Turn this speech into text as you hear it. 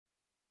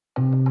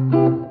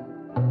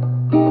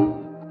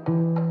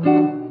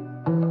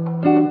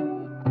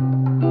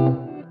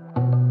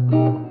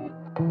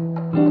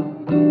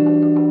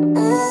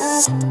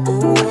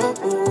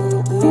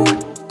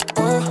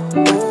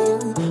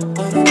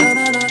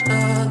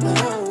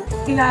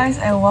Hey guys,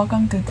 and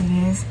welcome to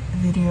today's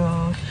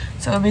video.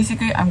 So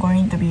basically I'm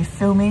going to be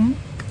filming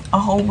a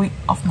whole week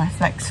of my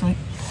flex week.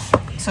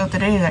 So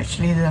today is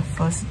actually the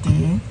first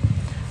day.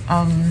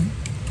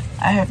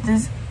 I have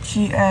this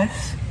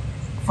GS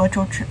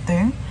virtual trip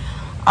thing.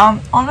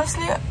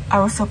 Honestly, I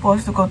was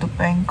supposed to go to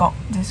Bangkok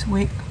this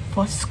week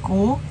for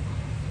school,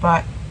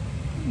 but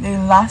they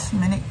last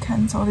minute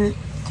cancelled it.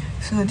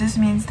 So this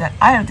means that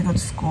I have to go to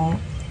school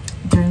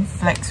during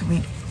flex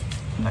week,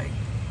 like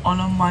on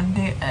a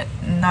Monday at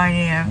 9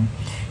 AM.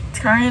 It's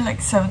currently like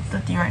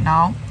 7:30 right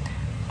now.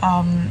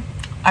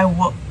 I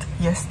worked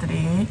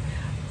yesterday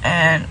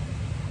and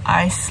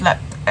I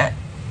slept at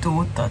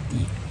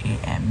 2:30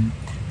 AM.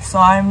 So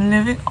I'm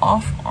living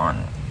off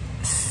on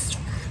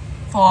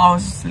 4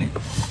 hours of sleep.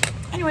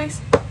 Anyways,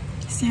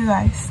 see you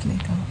guys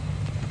later.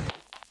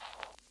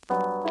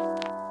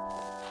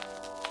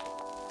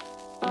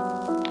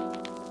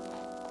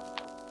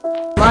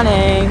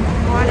 Morning.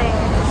 Morning.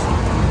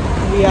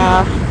 We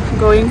are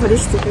going for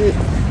this stupid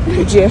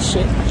GS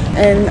shit,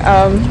 and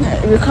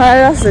it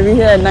required us to be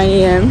here at 9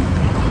 AM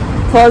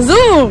for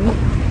Zoom.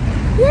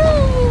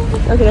 Yay!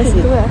 Okay, let's see.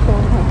 Do it at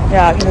home.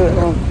 Yeah, I can do it at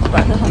home,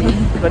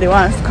 but they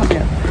want us to come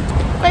here.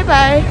 Bye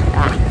bye.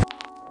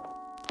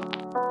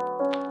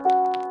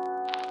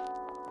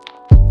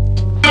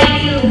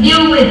 To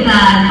deal with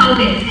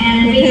COVID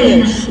and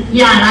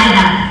like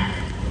that.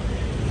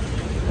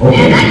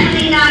 And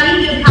actually now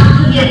if you come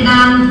to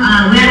Vietnam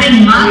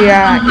wearing mask, We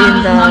are in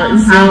the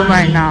Zoom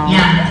right now.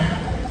 Yeah.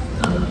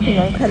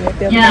 Okay.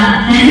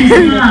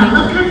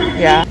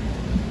 Yeah.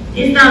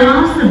 It's the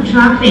loss of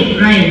traffic,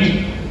 right?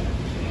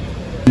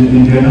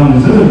 In Vietnam,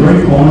 is that a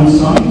very common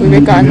sign? We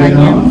wake up at 9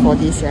 AM for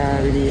this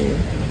really.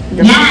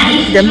 It's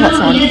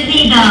true. You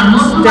see the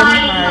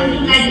motorbike,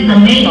 something like the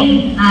main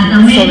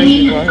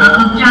means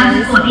of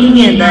transport in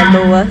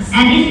Vietnam.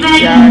 And it's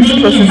very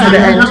convenient. To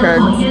the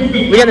entrance.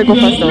 We gotta go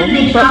first though. Even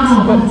they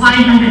travel for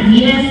 500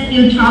 meters,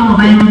 still travel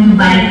by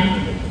motorbike.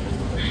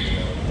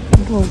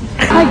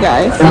 Hi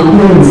guys. So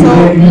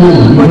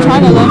we're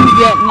trying to learn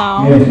Vietnam,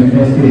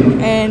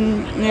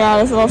 and yeah,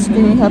 there's a lot of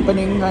screaming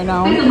happening right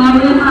now.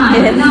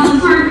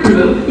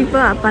 People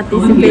are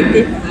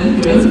participating.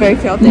 It's very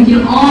chaotic.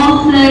 You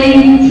all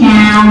say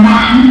chào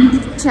bạn.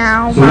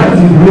 Ciao. So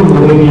that's in group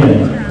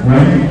Romanian,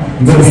 right?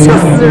 It's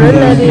just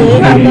really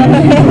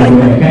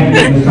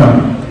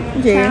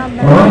okay.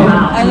 Alright.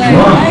 I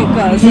like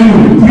girls.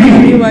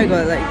 Maybe why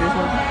got like this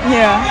one.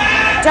 Yeah.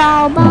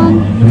 Ciao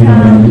bạn.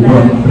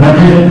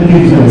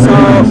 So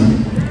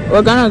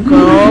we're gonna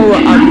go, we'll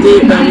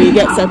update when we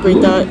get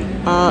separated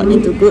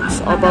into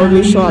groups, or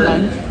probably show our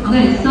lunch.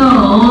 Okay, so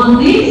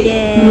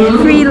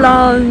this Free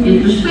lunch.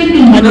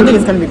 I don't think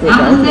it's gonna be good,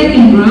 right?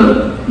 second group.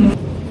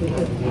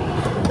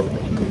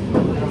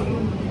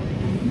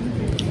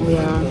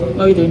 Yeah.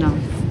 What are we doing now?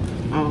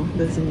 Oh,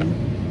 this is me.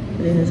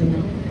 This is me.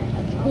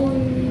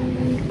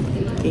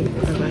 Okay,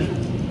 bye bye.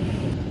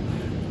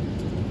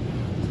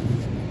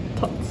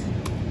 Thoughts.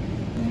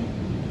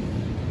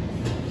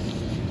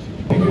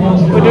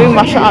 We're doing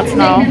martial arts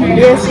now.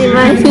 Yes, in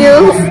my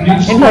heels.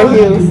 In her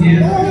heels.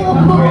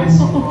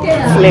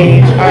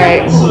 Slay.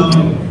 Alright.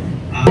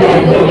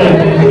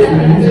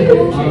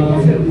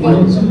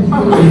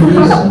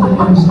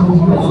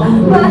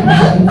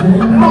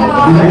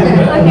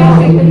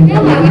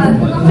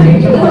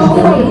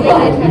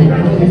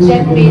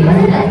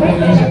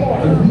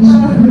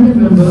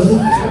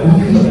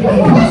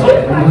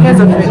 Here's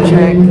a food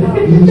check.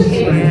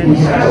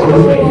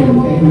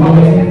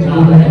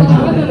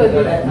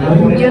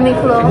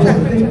 Uniqlo.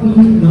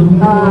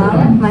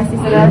 My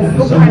sister's.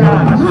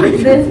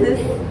 This is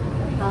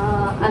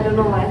I don't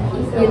know why.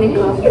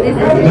 Uniqlo. This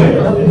is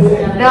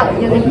not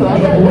Uniqlo.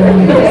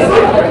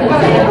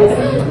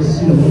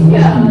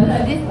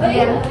 This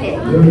BMK.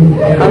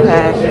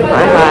 Okay,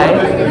 bye bye.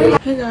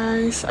 Hey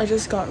guys, I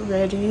just got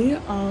ready.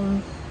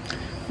 I'm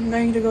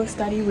going to go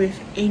study with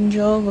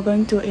Angel. We're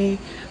going to a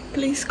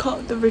place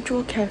called the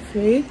Virtual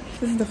Cafe.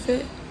 This is the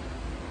fit.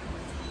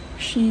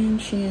 Sheen.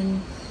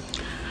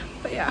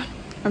 But yeah,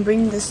 I'm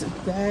bringing this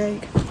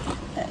bag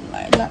and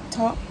my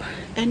laptop,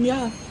 and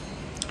yeah,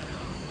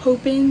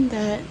 hoping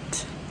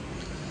that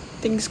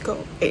things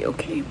go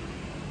a-okay.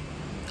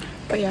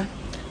 But yeah,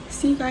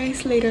 see you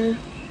guys later.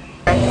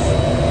 Guys,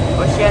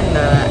 we're here in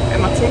the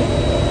MRT.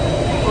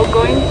 We're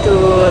going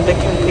to the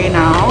cafe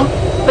now.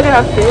 Look at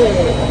our fit.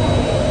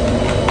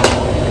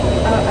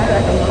 I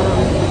like a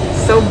mom.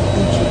 So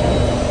beachy.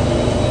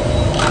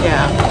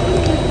 Yeah,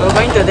 we're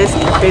going to this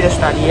cafe to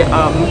study.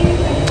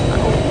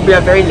 We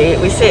are very late.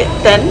 We said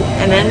 10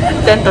 and then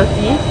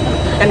 10:30,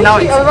 and now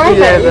it's 11.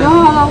 You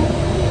know how long?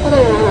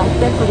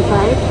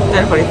 10:45.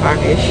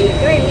 10:45ish. It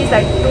means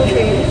like 2-3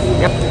 minutes.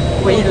 Yep.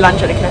 We'll eat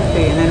lunch at the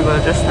cafe and then we'll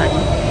just study.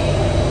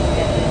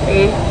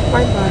 Okay,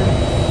 bye bye.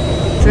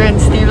 So we're in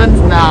Stevens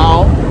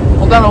now.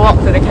 We're gonna walk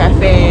to the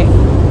cafe.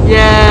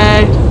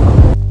 Yay!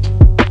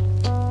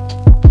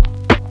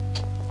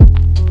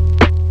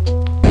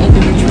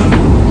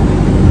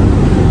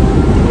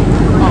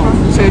 Oh,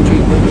 surgery.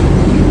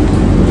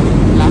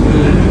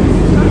 Lucky.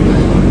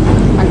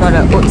 I got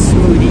an oat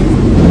smoothie.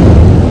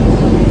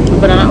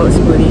 banana oat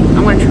smoothie.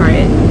 I'm gonna try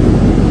it.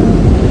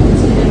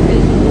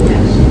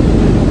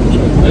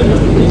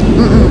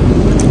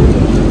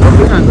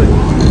 It's not good.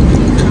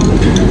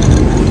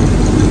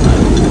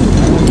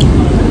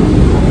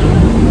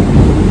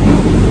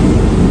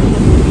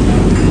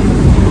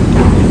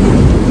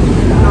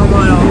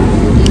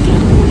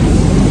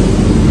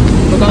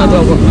 We're gonna do a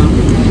work now.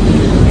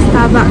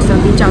 Starbucks 的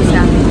比较香。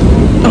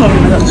 Oh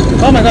my god.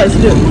 Oh my god, it's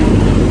good.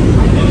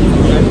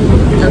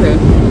 Okay.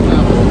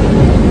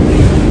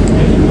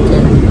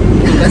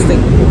 Last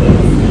thing.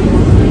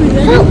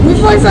 Help! My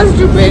voice is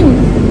dripping!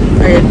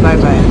 Okay, bye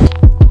bye.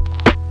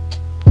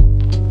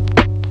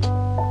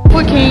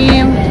 Food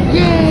came!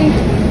 Yay!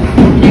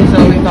 Okay, so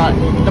we got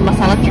the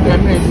masala chicken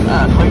with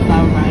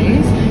cauliflower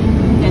rice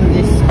and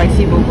this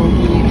spicy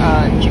bulgogi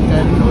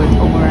chicken with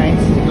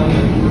omurice.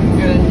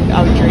 And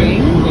our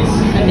drinks,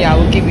 and yeah, I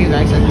will give you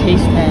guys a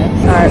taste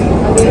test. Alright,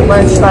 I'm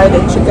gonna try the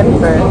chicken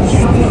first.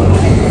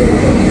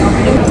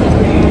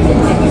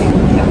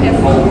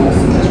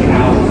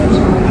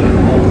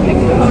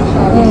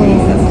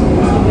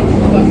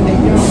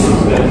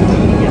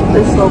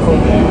 It's so good.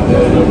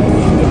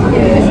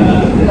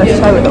 Let's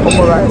try with the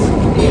omurice.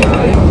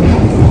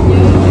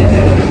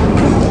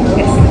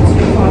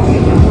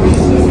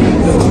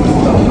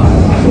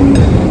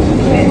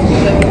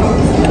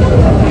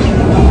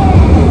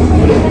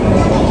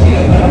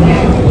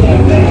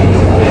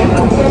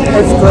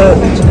 It's good.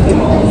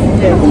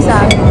 Yeah.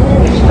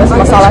 That's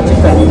masala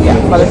chicken. Yeah,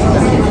 masala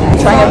chicken.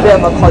 Trying a bit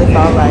of a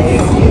cauliflower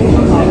rice.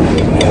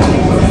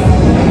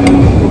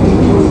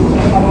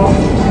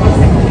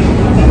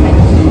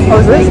 Oh,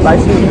 it's really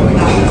spicy.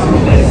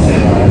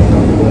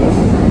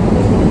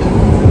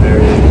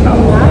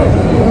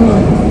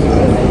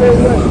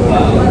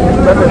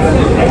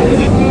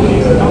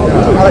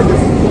 I like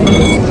this.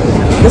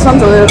 This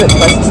one's a little bit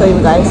spicy, so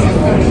you guys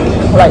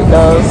like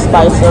the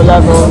spicier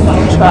level,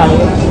 try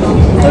it.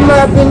 In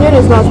my opinion,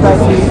 it's not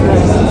spicy.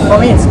 For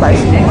me, it's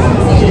spicy.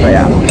 But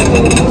yeah.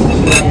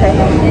 Okay.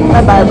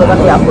 Bye bye, we're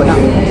gonna eat food now.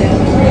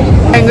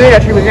 Angry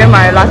that she became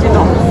my last eat.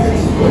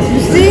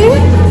 You see?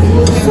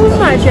 So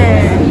much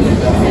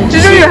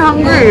She's really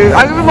hungry.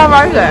 I give you more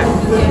rice there.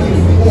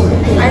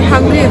 I'm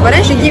hungry, but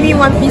then she give me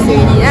one piece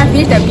already. Then I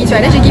finish that piece,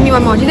 right? Then she give me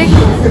one more. She's like,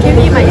 give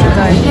me my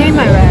chicken, give me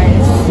my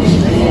rice.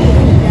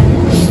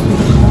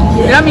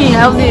 Yummy,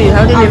 healthy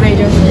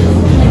living.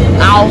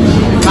 Ow.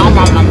 Nom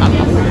nom nom nom.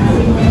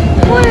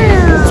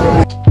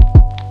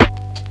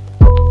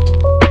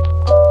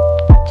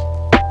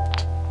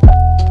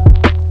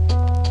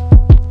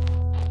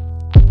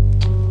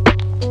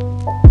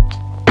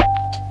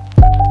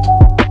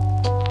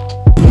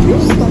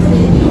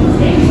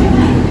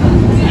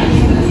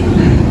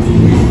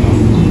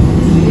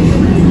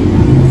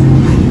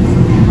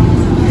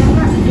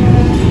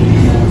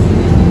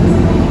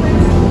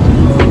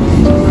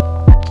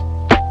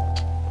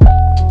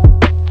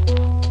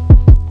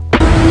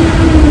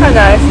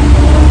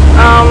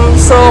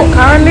 So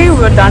currently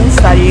we're done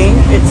studying.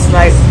 It's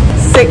like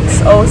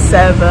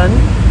 6:07.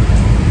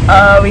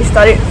 We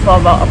studied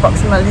for about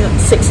approximately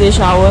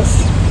 6-ish hours.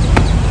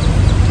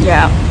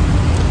 Yeah.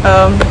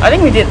 I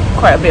think we did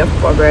quite a bit of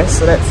progress,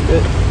 so that's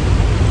good.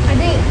 I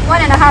did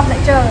 1.5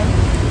 lecture.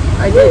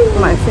 I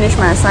finished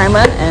my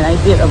assignment and I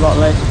did about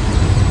like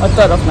a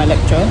third of my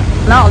lecture.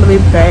 Now on the way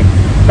back,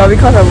 but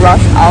because of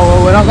rush hour,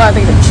 we're not gonna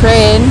take the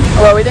train.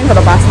 We're waiting for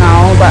the bus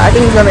now, but I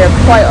think it's gonna be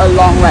quite a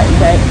long ride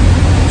back.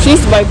 She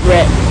needs to buy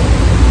bread.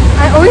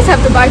 I always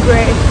have to buy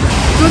bread.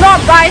 Do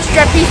not buy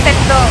Strappy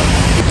Sector.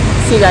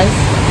 See you guys.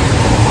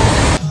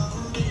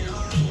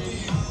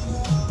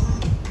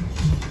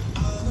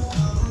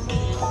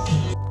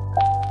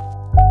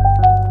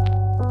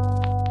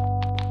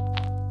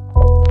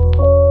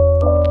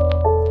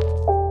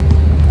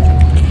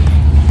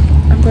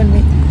 I'm going to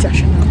meet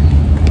Josh now.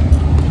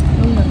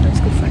 Let's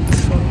go find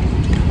this phone.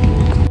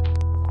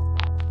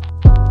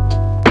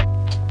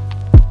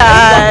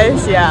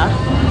 Guys, yeah.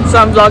 So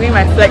I'm vlogging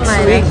my flex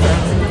week.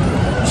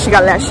 She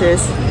got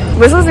lashes.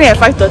 We're supposed to be at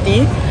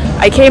 5:30.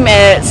 I came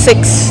at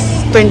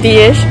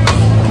 6:20ish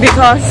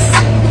because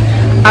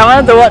I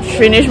wanted to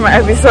finish my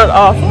episode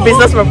of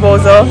Business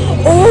Proposal.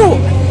 Oh,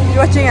 you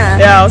watching?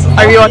 Yeah,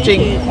 are you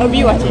watching? I'll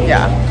be watching.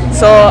 Yeah.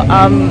 So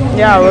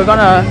yeah, we're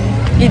gonna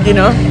eat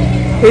dinner.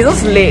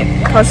 Hazel's late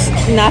because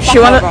she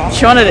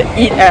wanted to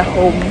eat at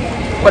home.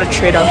 What a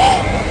traitor.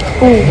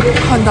 Ooh,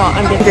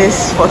 I'm getting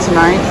this for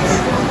tonight.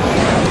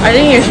 I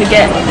think you should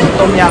get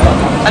tom yum.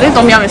 I think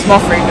tom yum is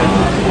more fragrant.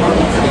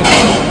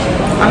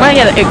 I'm gonna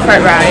get the egg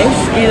fried rice,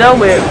 either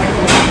with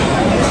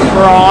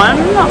prawn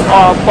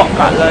or pork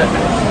cutlet.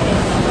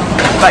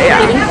 But yeah.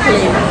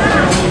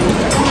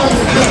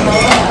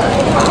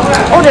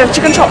 Oh, they have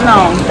chicken chop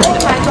now.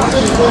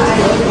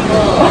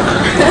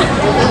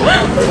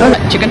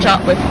 Chicken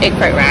chop with egg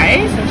fried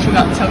rice, and she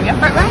got tom yum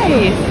fried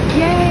rice.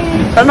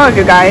 Yay! I don't know if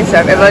you guys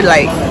have ever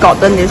like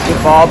gotten this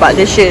before, but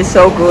this shit is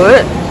so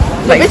good.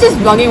 Like, we're just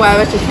vlogging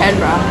whatever she can,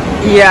 bruh.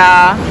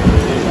 Yeah.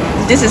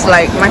 This is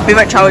like my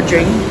favorite childhood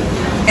drink.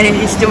 And it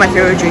is still my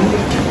favorite drink.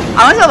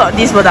 I always thought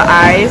these were the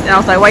eyes, and I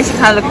was like, why is she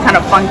kind of looking kind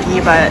of funky?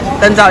 But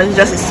turns out it's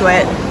just his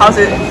sweat. How's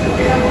it?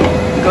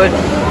 Good.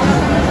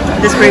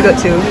 This is pretty good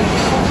too.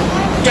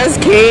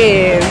 Just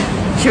came.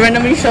 She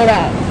randomly showed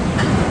up.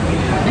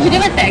 She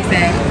didn't even text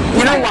there.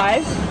 You know why?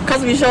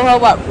 Because we showed her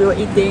what we were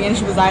eating, and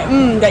she was like,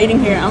 they're eating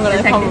here. I'm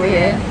gonna come over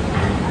here.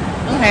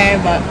 Okay,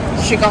 but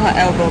she got her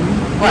album.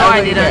 No,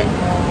 I didn't.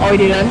 Oh, you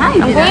didn't? I'm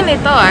going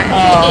later.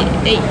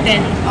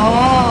 8:10.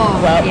 Oh,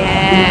 well,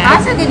 yeah.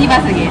 So go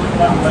Divas again.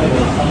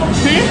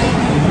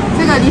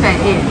 So go Divas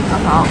at 8.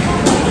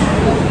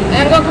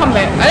 I'm gonna come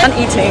back. I'm done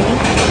eating.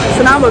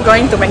 So now we're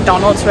going to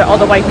McDonald's where all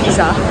the white peas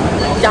are.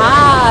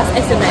 Yes,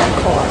 SMM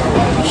core.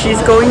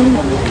 She's going.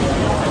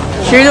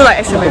 She really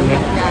like SMM.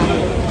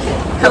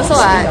 Yeah. Also,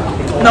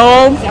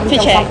 no.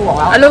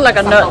 I look like a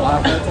nerd.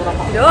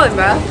 don't,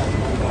 bruh.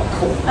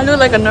 I look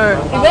like a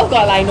nerd. You both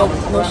got like no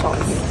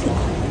shorts.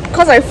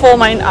 Cause I fold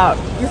mine up.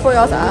 You fold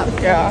yours up?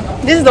 Yeah.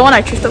 This is the one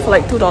I thrifted for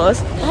like $2.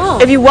 Oh.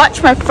 If you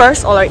watch my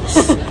first or like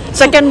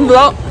second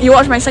vlog, you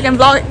watch my second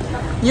vlog,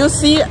 you'll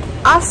see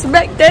us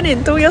back then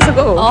in 2 years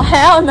ago. Oh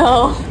hell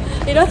no!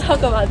 You don't talk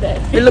about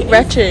that. We look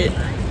ratchet.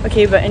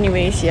 Okay, but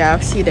anyways, yeah,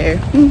 I'll see you there.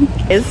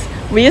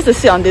 We used to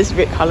sit on this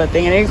red color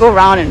thing and then go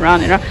round and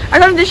round and round. I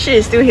thought this shit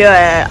is still here.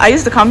 I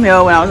used to come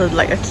here when I was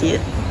like a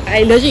kid.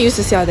 I legit used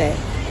to sell there.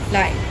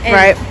 Like, and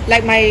right.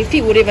 Like my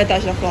feet wouldn't even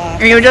touch the floor.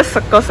 And you just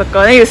circle,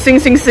 then you sing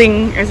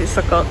as you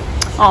circle.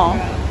 Oh,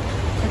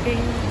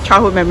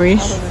 childhood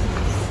memories.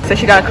 So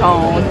she got a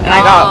cone and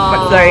I got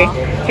McFlurry.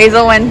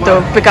 Hazel went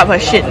to pick up her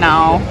shit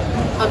now.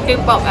 A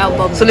K-pop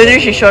album. So literally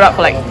she showed up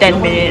for like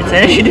 10 minutes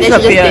and then she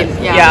disappeared.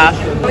 Yeah.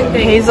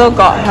 Hazel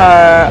got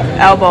her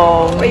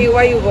album. Why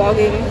you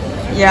vlogging?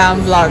 Yeah,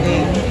 I'm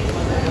vlogging.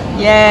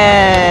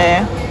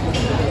 Yeah.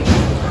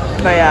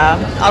 But yeah,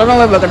 I don't know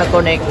where we're gonna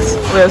go next.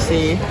 We'll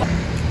see.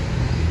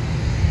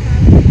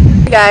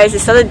 Hey guys, it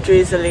started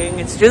drizzling.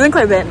 It's drizzling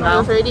quite bad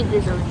now. It's already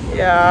drizzling.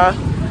 Yeah,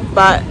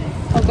 but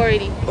I'll go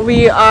already.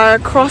 we are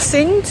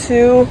crossing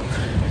to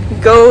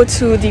go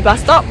to the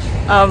bus stop.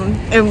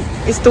 And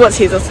it's towards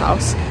Hazel's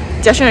house.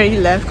 Jashan already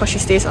left because she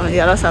stays on the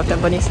other side of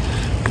Tampines.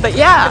 But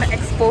yeah, I'm gonna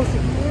expose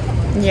it.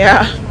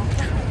 yeah.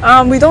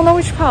 We don't know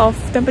which part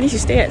of Tampines you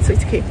stay at, so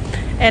it's okay.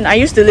 And I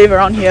used to live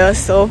around here,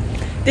 so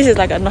this is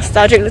like a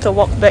nostalgic little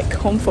walk back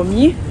home for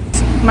me.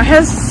 My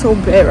hair's so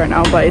bad right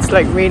now, but it's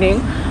like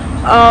raining.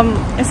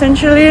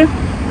 Essentially,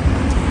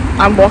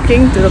 I'm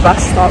walking to the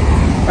bus stop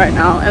right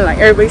now, and like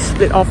everybody's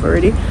split off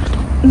already.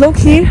 Low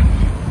key,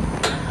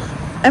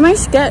 am I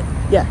scared?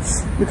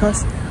 Yes,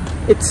 because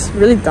it's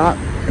really dark.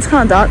 It's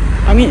kind of dark.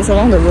 I mean, it's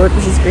along the road,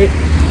 which is great.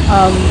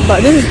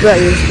 But this is where I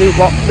usually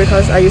walk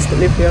because I used to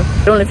live here.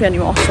 I don't live here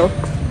anymore, so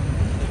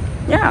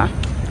yeah,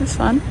 it's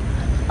fun.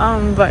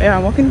 But yeah,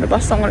 I'm walking to the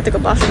bus stop. I'm gonna take a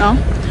bus now.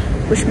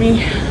 Wish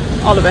me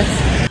all the best.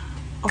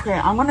 Okay,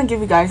 I'm gonna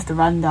give you guys the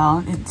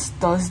rundown. It's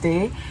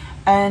Thursday,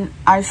 and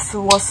I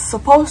was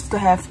supposed to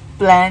have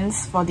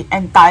plans for the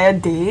entire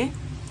day,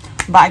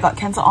 but I got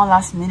cancelled on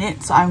last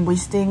minute, so I'm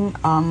wasting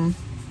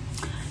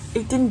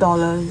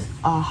 $18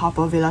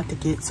 Harbour Villa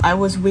tickets. I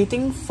was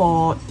waiting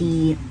for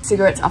the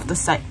cigarettes after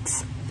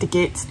sex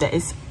tickets that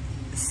is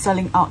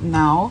selling out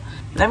now.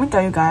 Let me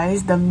tell you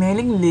guys, the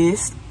mailing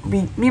list,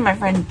 me and my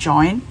friend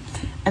joined,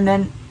 and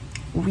then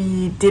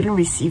we didn't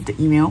receive the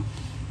email,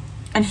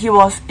 and he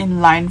was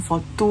in line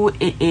for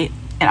 288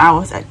 and I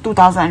was at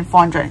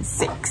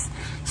 2,406.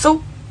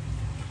 So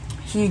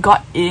he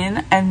got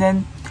in, and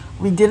then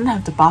we didn't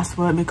have the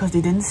password because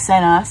they didn't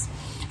send us.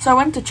 So I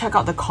went to check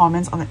out the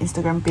comments on the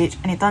Instagram page,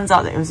 and it turns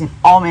out that it was in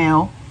all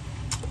mail,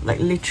 like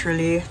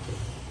literally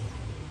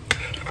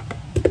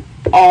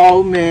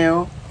all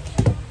mail,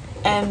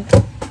 and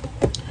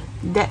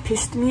that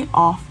pissed me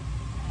off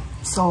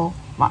so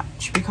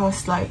much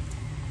because like,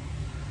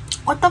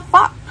 what the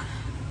fuck?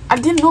 I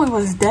didn't know it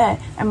was there,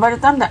 and by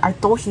the time that I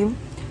told him,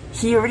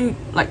 he already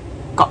like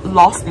got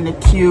lost in the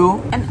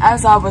queue. And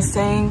as I was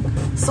saying,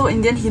 so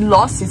in the end he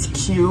lost his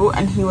queue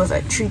and he was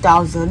at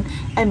 3,000,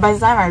 and by the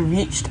time I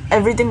reached,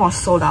 everything was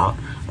sold out,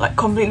 like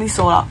completely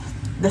sold out.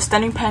 The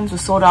standing pans were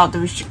sold out, the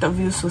restricted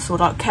views were sold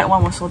out, Cat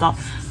 1 was sold out,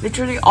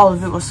 literally all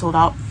of it was sold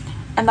out.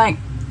 And like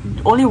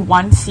only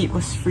one seat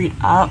was freed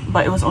up,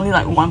 but it was only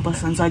like one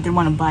person, so I didn't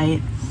want to buy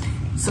it.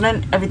 So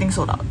then everything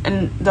sold out,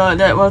 and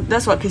well,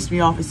 that's what pissed me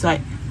off. It's like,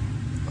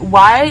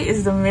 why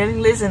is the mailing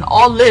list in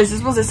all lists? You're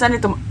supposed to send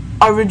it to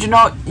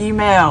original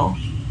email.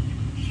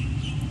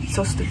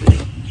 So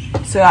stupid.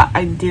 So yeah,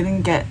 I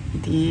didn't get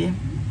the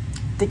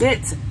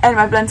tickets, and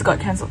my plans got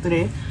cancelled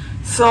today.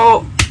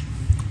 So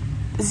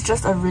it's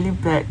just a really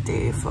bad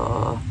day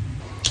for...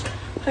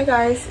 Hi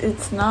guys,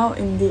 it's now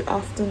in the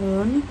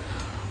afternoon.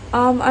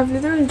 I've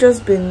literally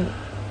just been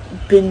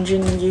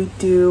binging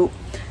YouTube,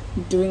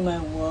 doing my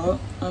work.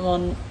 I'm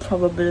on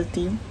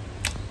probability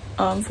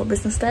for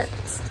business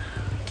stats.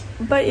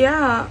 But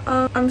yeah,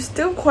 I'm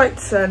still quite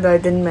sad that I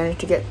didn't manage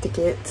to get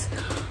tickets,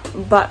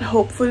 but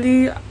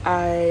hopefully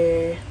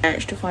I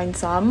managed to find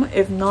some.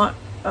 If not,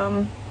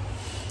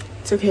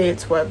 it's okay,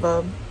 it's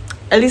whatever.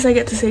 At least I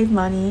get to save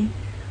money.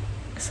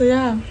 So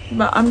yeah,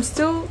 but I'm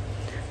still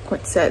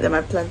quite sad that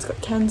my plans got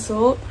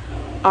cancelled.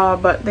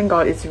 but thank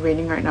God it's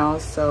raining right now,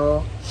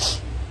 so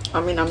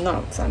I mean I'm not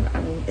outside,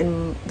 I'm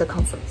in the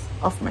comfort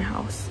of my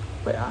house.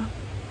 But yeah.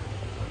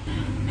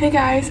 Hey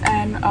guys,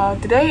 and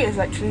today is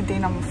actually day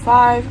number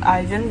 5.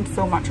 I didn't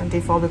film much on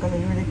day 4 because I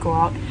didn't really go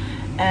out,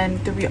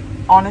 and to be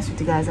honest with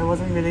you guys, I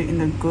wasn't really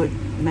in a good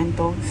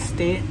mental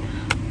state.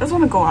 I just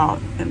want to go out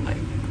and, like,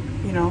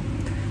 you know.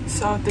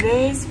 So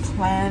today's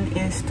plan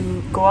is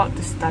to go out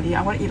to study.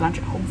 I'm going to eat lunch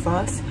at home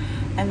first,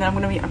 and then I'm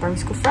going to meet a primary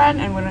school friend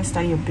and we're going to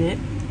study a bit.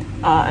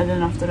 And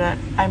then after that,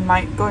 I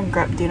might go and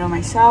grab dinner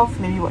myself,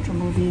 maybe watch a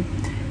movie,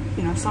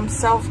 you know, some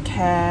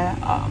self-care.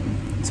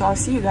 So I'll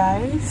see you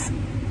guys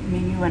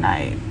maybe when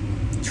I'm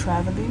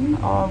traveling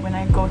or when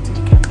I go to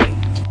the cafe.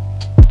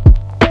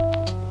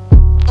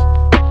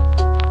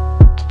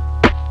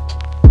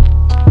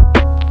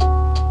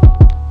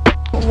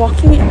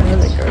 Walking in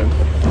like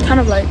a kind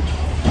of like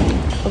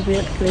a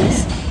weird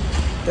place.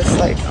 There's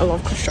like a lot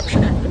of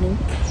construction happening,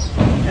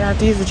 and I have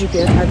to use the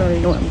GPS. I don't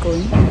really know where I'm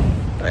going,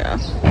 but yeah,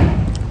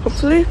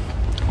 hopefully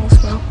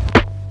all's well.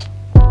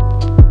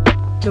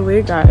 The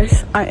way,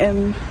 guys, I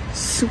am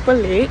super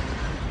late,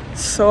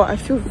 so I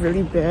feel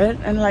really bad,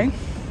 and like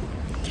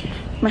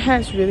my hair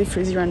is really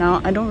frizzy right now.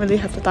 I don't really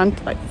have the time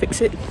to like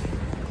fix it,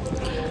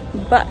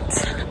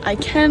 but I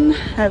can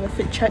have a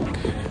fit check.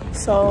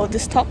 So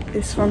this top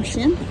is from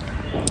Shein,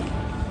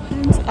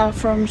 and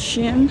from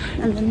Shein,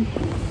 and then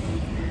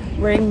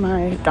wearing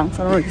my dunks.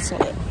 I don't really saw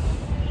it.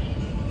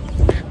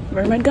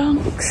 Wearing my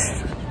dunks,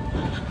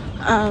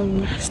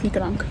 sneaker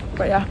dunk,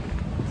 but yeah,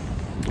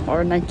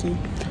 or Nike.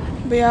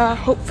 But yeah,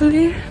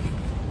 hopefully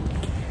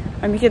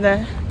I make it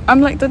there. I'm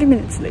like 30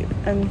 minutes late,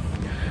 and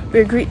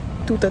we agreed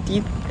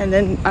 2:30, and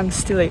then I'm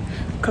still late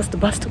because the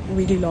bus took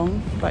really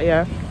long. But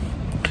yeah,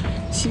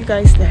 see you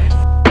guys there.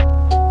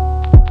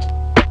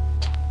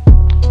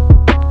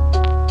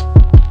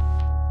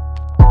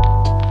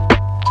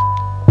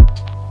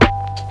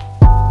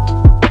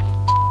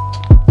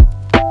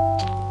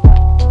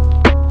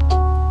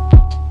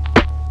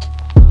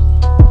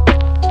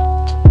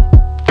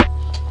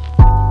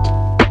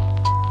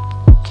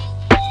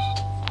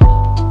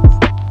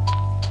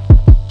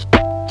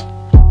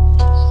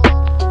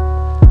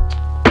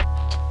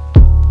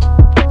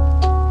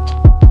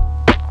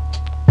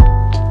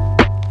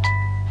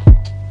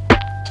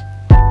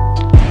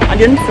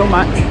 I didn't film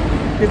much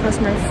because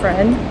my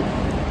friend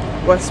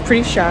was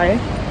pretty shy,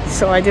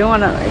 so I didn't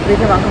want to like make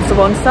him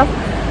uncomfortable and stuff.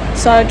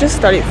 So I just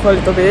studied for a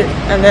little bit,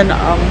 and then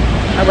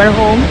I went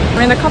home.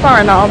 I'm in the car park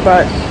right now,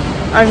 but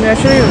I'm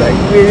actually like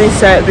really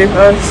sad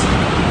because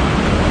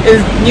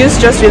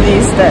news just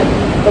released that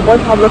the Boy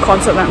Pablo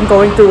concert that I'm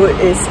going to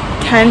is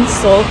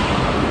cancelled.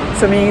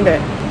 So meaning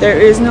that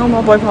there is no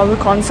more Boy Pablo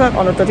concert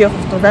on the 30th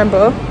of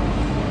November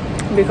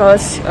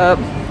because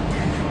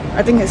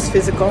I think his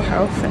physical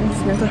health and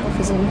his mental health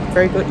isn't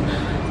very good.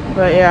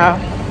 But yeah,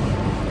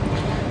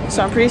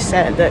 so I'm pretty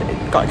sad that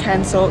it got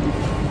cancelled.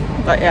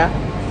 But yeah,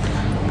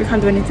 we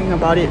can't do anything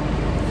about it.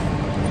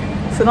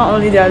 So not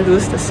only did I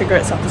lose the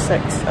cigarettes after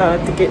sex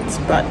tickets,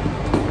 but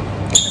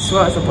as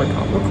well as the Boy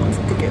Pablo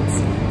concert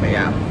tickets. But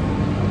yeah,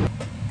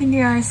 thank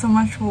you guys so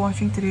much for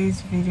watching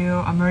today's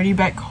video. I'm already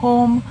back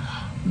home,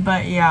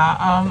 but yeah,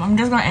 I'm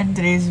just gonna end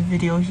today's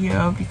video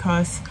here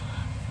because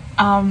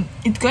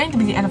it's going to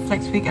be the end of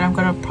flex week, and I'm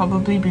gonna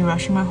probably be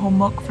rushing my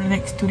homework for the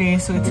next 2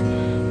 days, so it's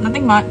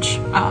nothing much.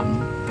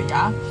 But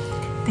yeah,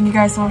 thank you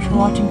guys so much for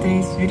watching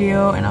today's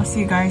video, and I'll see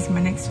you guys in my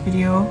next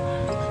video.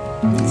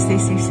 Stay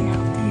safe, stay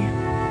healthy.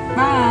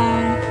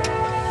 Bye.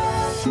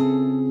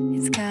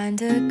 It's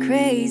kinda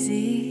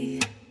crazy,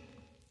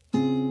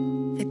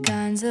 the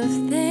kinds of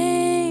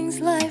things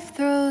life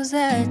throws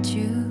at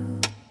you.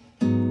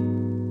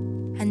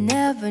 I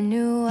never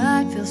knew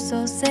I'd feel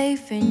so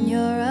safe in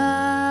your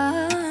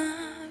eyes.